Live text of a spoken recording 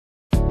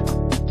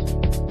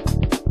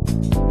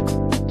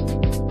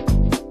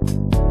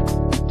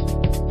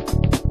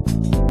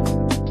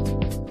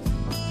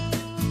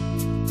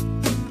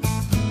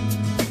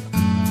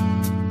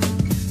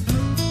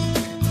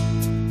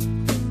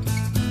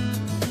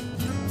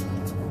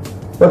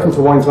Welcome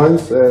to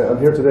Winetimes. I'm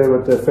here today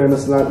with the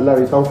famous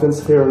Larry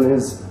Tompkins here in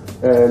his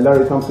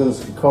Larry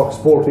Tompkins Cork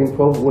Sporting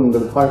Pub, one in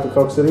the heart of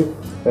Cork City.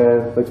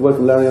 I'd like to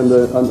welcome Larry on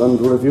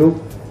the review.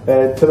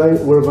 Tonight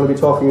we're going to be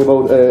talking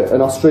about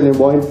an Australian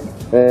wine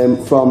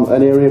from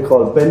an area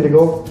called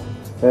Bendigo,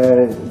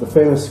 the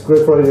famous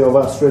grape variety of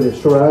Australia,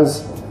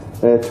 Shiraz,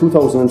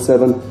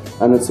 2007,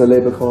 and it's a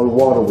label called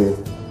Waterway.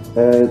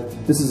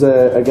 This is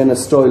again a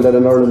style that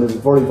in Ireland is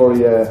very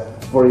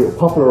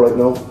popular right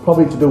now,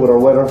 probably to do with our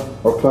weather,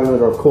 our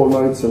climate, our cold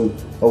nights and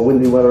our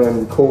windy weather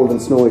and cold and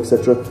snow,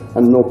 etc.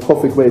 And no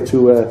perfect way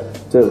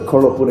to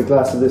curl up with a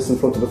glass of this in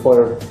front of the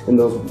fire in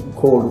those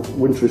cold,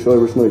 winterish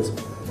Irish nights.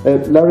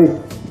 Larry,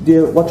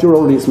 what's your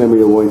earliest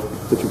memory of wine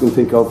that you can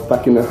think of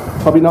back in the,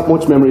 probably not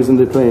much memories in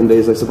the playing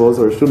days, I suppose,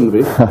 or it shouldn't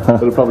be,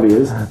 but it probably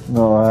is.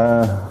 No,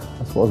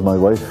 I suppose my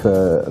wife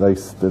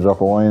likes the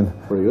drop of wine.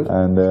 Very good.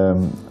 And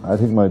I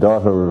think my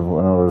daughter,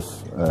 when I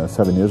was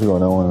 7 years ago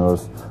now, when I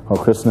was her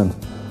christening,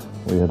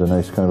 we had a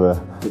nice kind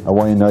of a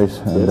wine night,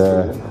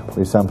 and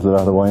we sampled a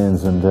lot of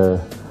wines, and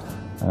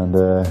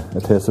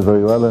it tasted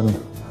very well, and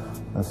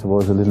I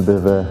suppose a little bit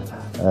of a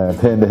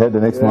pain in the head the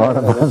next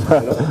morning.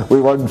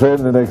 We weren't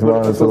training the next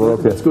morning, so we're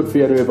okay. It's good for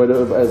you anyway,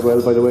 as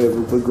well, by the way.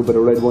 A good bit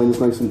of red wine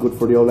is nice and good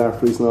for the old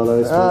arteries and all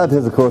that. It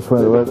is, of course.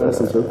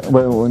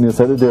 Well, when you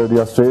said it there, the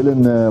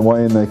Australian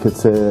wine, like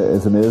it's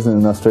amazing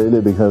in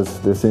Australia because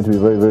they seem to be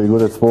very, very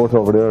good at sport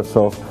over there,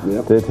 so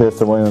they taste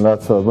the wine a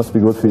lot, so it must be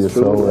good for you.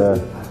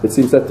 It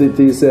seems that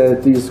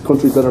these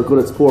countries that are good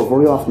at sport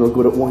very often are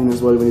good at wine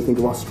as well. When you think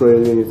of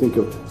Australia, and you think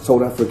of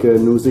South Africa,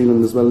 New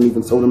Zealand as well, and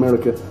even South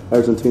America,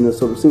 Argentina.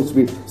 So there seems to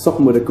be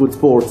something with a good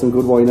sports and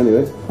good wine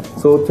anyway.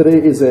 So today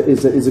is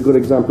a good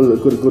example, a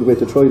good way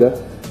to try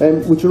that.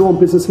 With your own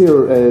business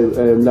here,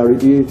 Larry,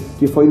 do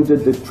you find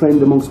that the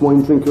trend amongst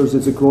wine drinkers,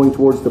 is it growing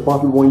towards the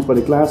bottled wines by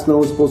the glass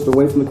now as opposed to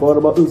away from the quarter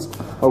bottles,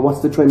 or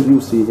what's the trend you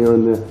see here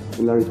in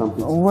Larry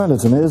Tompkins? Oh, well,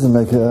 it's amazing.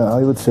 Like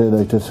I would say,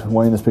 like that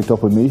wine has picked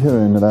up with me here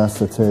in the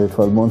last, let's say,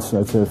 12 months.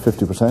 I'd say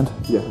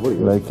 50%. Yeah, very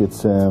good. Like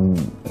it's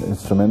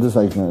tremendous.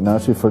 Like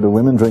naturally for the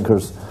women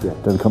drinkers,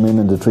 they'll come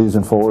in the 3s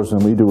and 4s,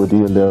 and we do a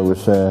deal there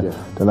with the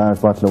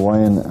large bottle of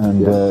wine,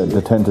 and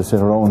they tend to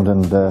sit around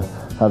and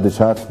have the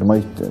chat. They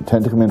might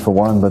tend to come in for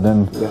one, but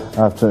then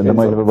after they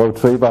might have about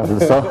 3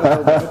 bottles. So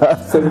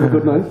a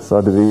good night.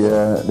 So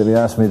they'll be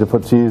asking me to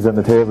put cheese on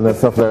the table and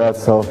stuff like that.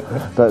 So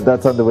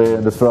that's on the way,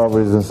 and the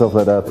strawberries and stuff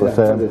like that. But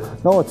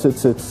no, it's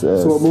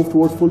so it moved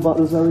towards full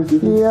bottles, Larry?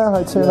 Yeah,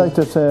 I'd say like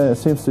that.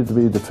 Seems to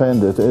be the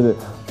trend.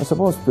 I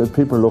suppose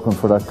people are looking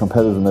for that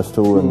competitiveness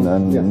too,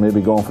 and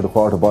maybe going for the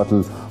quarter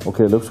bottle.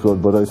 Okay, looks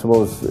good, but I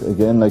suppose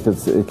again, like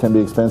it can be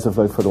expensive,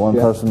 like for the one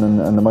person,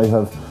 and they might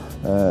have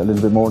a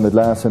little bit more in the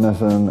glass in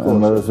it,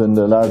 and whereas in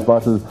the large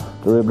bottle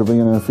they're able to bring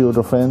in a few of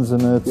their friends,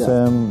 and it's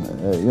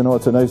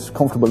it's a nice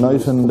comfortable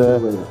night, and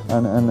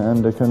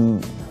they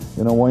can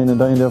wine and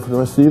dine there for the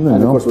rest of the evening.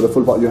 And of course with a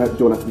full bottle you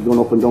don't have to be going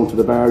up and down to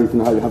the bar. You can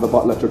have a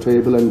bottle at your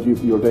table, and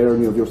you're there and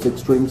you have your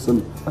 6 drinks,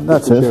 and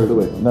that's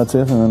it. That's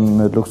it,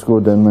 and it looks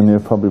good then when you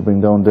probably bring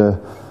down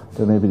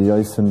maybe the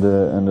ice and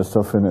the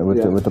stuff in it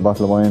with the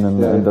bottle of wine,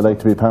 and they like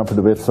to be pampered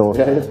a bit. So it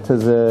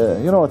is,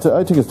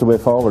 I think it's the way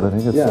forward. I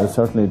think it's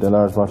certainly the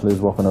large bottle is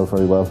working out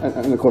very well.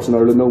 And of course in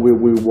Ireland now we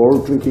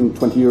were drinking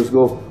 20 years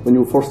ago when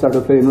you first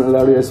started playing,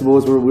 Larry. I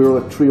suppose we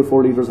were at 3 or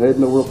 4 litres ahead.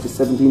 Now we're up to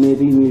 17,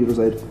 18 litres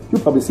ahead. You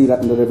probably see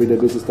that in that everyday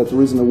business, that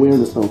there is an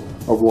awareness now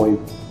of wine,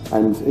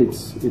 and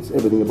it's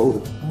everything about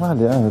it. Well,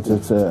 yeah,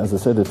 it's as I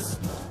said, it's.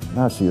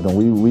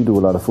 Naturally, we do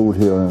a lot of food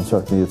here, and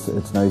certainly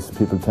it's nice.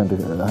 People tend to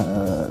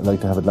like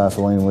to have a glass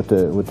of wine with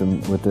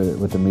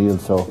the meal.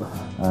 So,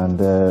 and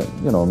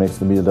it makes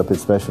the meal a bit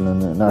special.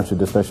 And naturally,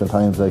 the special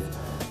times, like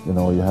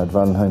you had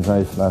Valentine's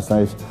night last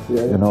night.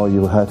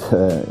 You had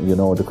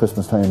the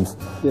Christmas times.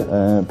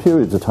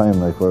 Periods of time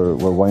like where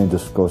wine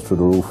just goes through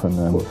the roof, and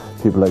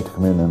people like to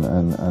come in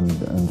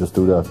and just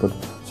do that. But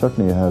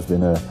certainly, it has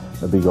been a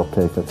big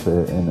uptake, I'd say,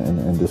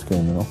 in this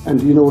game, And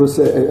do you notice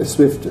a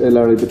swift,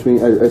 Larry,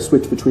 a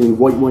switch between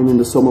white wine in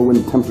the summer when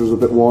the temperatures are a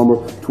bit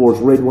warmer towards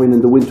red wine in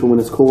the winter when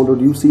it's colder?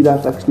 Do you see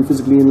that actually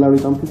physically in Larry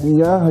Tompkins?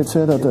 Yeah, I'd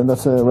say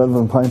that's a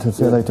relevant point. I'd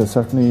say like that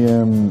certainly,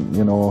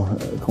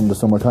 come the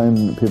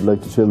summertime, people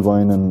like the chilled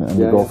wine, and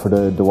they go for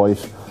the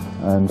white.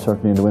 And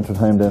certainly in the winter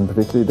time, then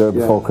particularly there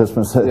before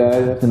Christmas,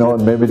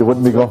 and maybe they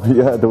wouldn't be going,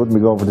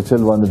 for the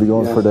chilled one. They'd be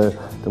going for the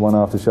one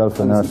off the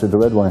shelf, and actually the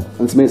red wine.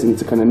 And it's amazing.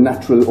 It's a kind of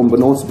natural,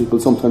 unbeknownst to people.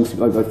 Sometimes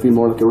I feel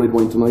more like a red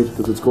wine tonight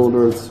because it's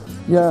colder.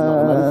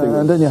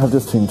 And then you have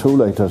this thing too,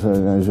 like that.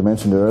 As you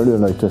mentioned earlier,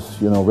 like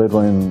this. Red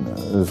wine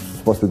is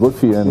supposed to be good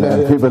for you,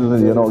 and people,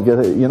 get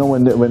it.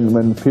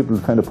 When people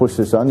kind of push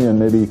this on you, and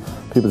maybe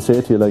people say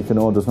to you, like,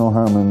 there's no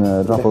harm in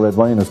a drop of red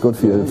wine. It's good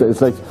for you.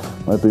 It's like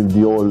might be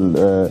the old.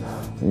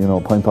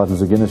 Pint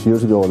bottles of Guinness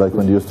years ago, like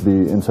when they used to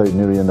be inside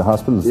nearly in the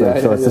hospitals.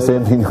 So it's the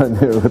same thing on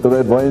here with the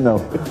red wine now,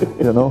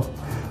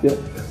 Yeah.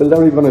 Well,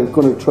 Larry, we're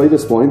going to try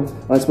this wine,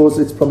 and I suppose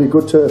it's probably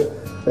good to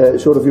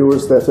show the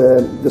viewers that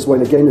this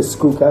wine again is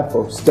screw cap,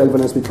 or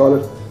Stelvin as we call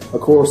it, of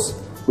course,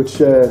 which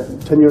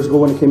 10 years ago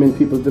when it came in,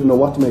 people didn't know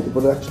what to make it,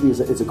 but actually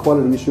it's a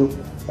quality issue,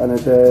 and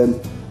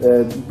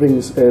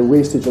brings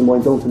wastage in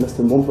wine down to less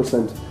than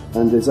 1%,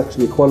 and it's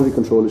actually a quality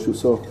control issue.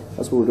 So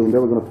that's what we're doing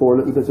there. We're going to pour a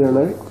little bit there,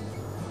 Larry.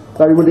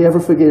 Larry, would they ever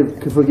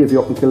forgive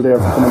you up in Kildare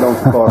for coming down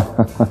to Cork?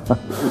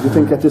 Would you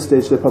think at this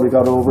stage they probably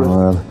got over it?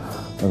 Well,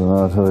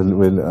 I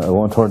don't know. I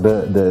won't turn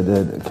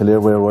the Kildare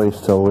way white,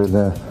 so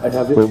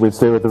we'll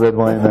stay with the red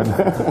wine, and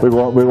we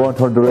won't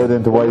turn the red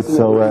into white.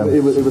 So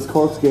it was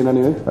Cork's gain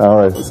anyway. All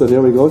right. So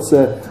there we go.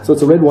 So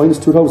it's a red wine. It's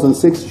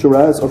 2006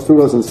 Shiraz, or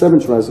 2007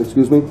 Shiraz,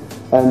 excuse me.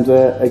 And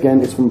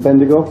again, it's from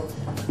Bendigo.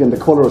 Again, the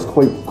colour is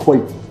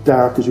quite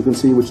dark, as you can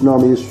see, which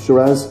normally is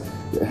Shiraz.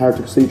 Hard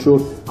to see through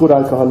it. Good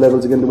alcohol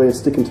levels, again, the way it's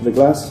sticking to the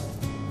glass.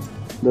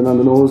 Then on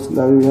the nose,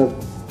 now we have,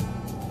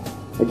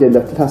 again,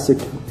 that classic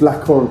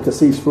blackcurrant,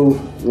 cassis fruit,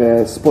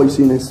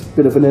 spiciness,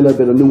 bit of vanilla,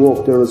 bit of new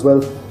oak there as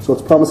well. So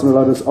it's promising a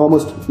lot. It's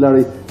almost,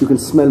 Larry, you can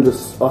smell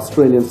this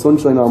Australian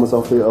sunshine almost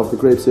off the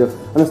grapes here.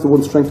 And that's the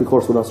one strength, of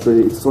course, with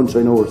Australia. It's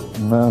sunshine overs.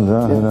 Well,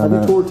 have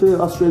you toured to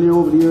Australia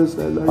over the years,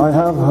 Larry? I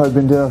have. I've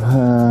been there.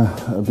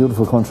 A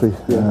beautiful country.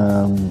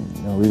 Yeah.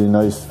 Really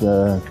nice.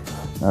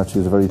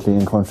 Actually, it's a very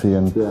clean country,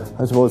 and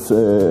I suppose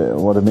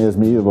what amazed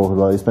me about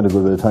it, I spent a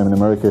good bit of time in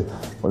America.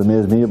 What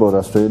amazed me about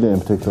Australia in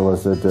particular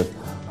was that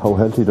how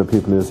healthy their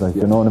people is. Like,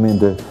 you know what I mean?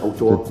 The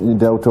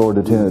outdoor,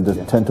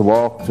 they tend to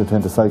walk, they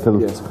tend to cycle.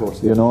 Yes, of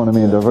course. You know what I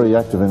mean? They're very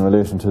active in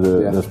relation to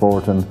the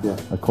sport, and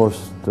of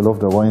course they love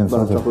their wines.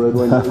 Red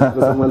wine does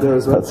well there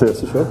as well. That's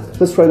it. Sure.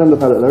 Let's try it on the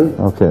palate, Larry.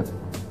 Okay.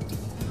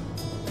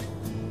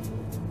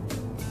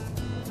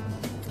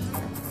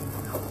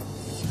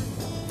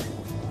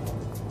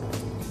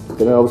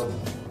 I always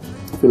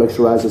feel like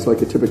Shiraz is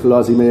like a typical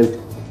Aussie male,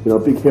 you know,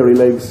 big hairy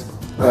legs,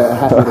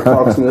 hat with the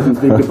corks in it,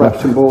 and big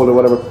depression bowl or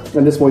whatever.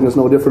 And this wine is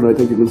no different. I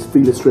think you can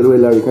feel it straight away,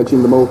 Larry. You can't see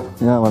in the mouth.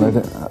 Yeah, well,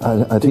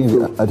 I think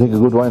a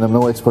good wine. I'm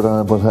no expert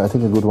on it, but I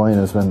think a good wine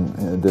is when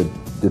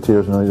the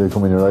tears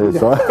come in your eyes.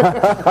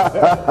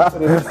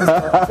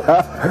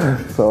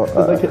 So it's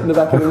like hitting the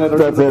back of the net.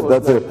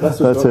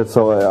 That's it.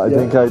 So I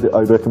think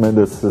I'd recommend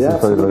this. This is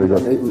very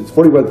good. It's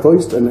very well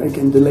priced, and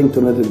again the length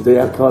on it, the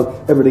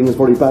alcohol, everything is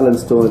very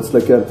balanced. So it's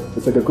like a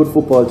good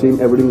football team.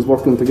 Everything's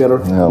working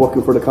together,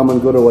 working for the common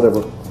good or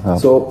whatever. Yeah.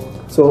 So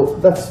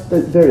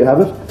there you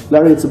have it,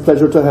 Larry. It's a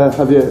pleasure to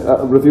have you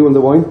reviewing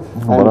the wine.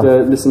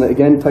 And listen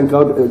again. Thank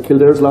God,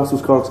 Kildare's lost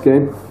was Cork's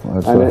game,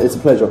 and it's a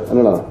pleasure and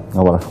an honour.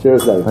 No bother.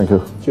 Cheers, Larry. Thank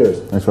you. Cheers.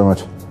 Thanks very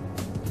much.